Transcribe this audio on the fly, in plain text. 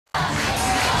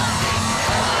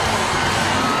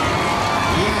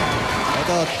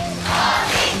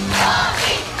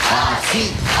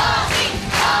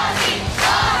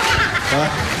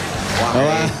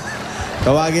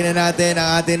Tawagin na natin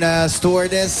ang ating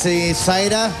stewardess, si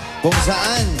Saida, kung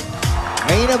saan.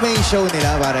 Ngayon na ba yung show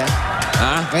nila, pare?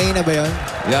 Ha? Ngayon na ba yun?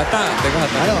 Yata. Teka,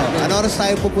 Ano oras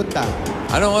tayo pupunta?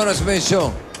 Anong oras ba yung show?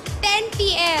 10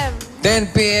 p.m.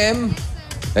 10 p.m.?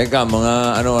 Teka,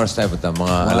 anong oras tayo punta?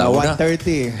 Mga alauna?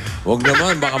 1:30. Huwag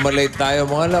naman, baka malate tayo.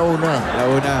 Mga alauna.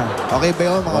 Alauna. Okay ba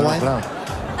yun, mga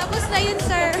 1? Tapos na yun,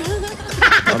 sir.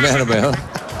 Ano ba yun?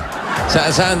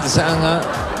 Saan nga?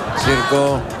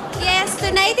 Zirkoh? Yes,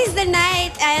 tonight is the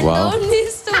night. And Wow. don't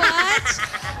miss to watch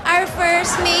our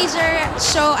first major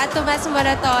show at Tomas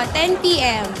Morato, 10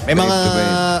 p.m. May mga,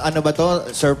 Face-to-face. ano ba to,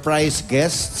 surprise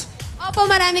guests? Opo,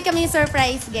 marami kaming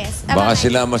surprise guest. Baka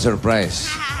sila ma-surprise.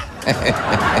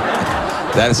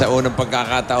 Dahil sa unang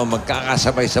pagkakataon,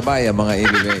 magkakasabay-sabay ang mga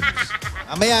Ilibabes.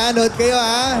 Amaya, nood kayo,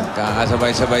 ha?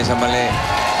 Magkakasabay-sabay sa mali.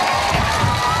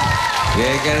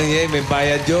 Ganun, may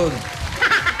bayad yun.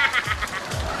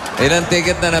 Ilang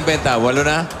ticket na nabenta? 8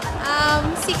 na?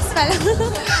 6 pa lang.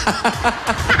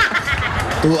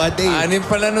 2 a day. 6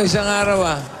 pala no isang araw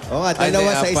Oo nga, dalawa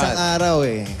sa isang araw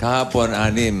eh. Kahapon,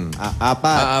 6. 4.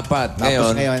 4.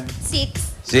 Tapos ngayon,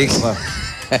 6. 6.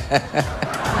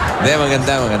 Hindi,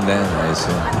 maganda. Ayos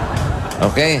yun.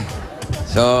 Okay.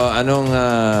 So, ano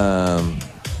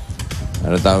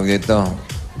tawag dito?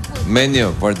 Menu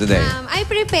for today. I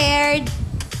prepared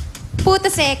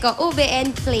putoseco, ube and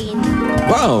plain.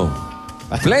 Wow!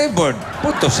 Flavored.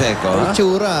 Putoseco, ha?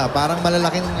 itsura, parang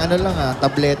malalaking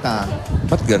tableta.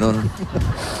 Ba't ganun?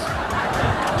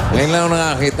 Ngayon lang ako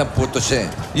nakakita putose.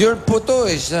 Your puto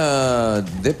is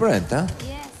different, ha?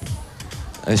 Yes.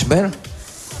 Is better?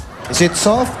 Is it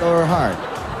soft or hard?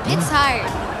 It's hard.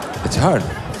 It's hard.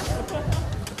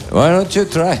 Why don't you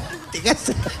try?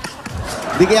 Tigas.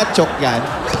 Di kaya chok yan.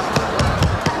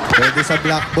 Pwede sa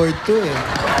blackboard to eh.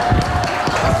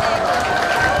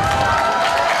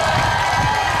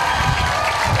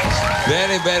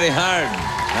 Very, very hard.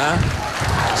 Huh?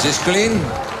 Is this clean?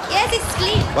 Yes, it's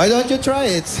clean. Why don't you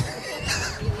try it?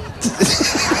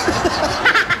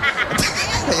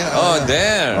 Oh,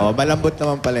 there. Oh, malambot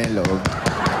naman pala yung loob.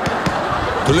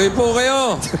 Tuloy po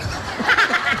kayo.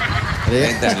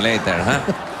 Later, ha?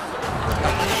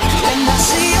 And I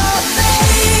see your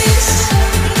face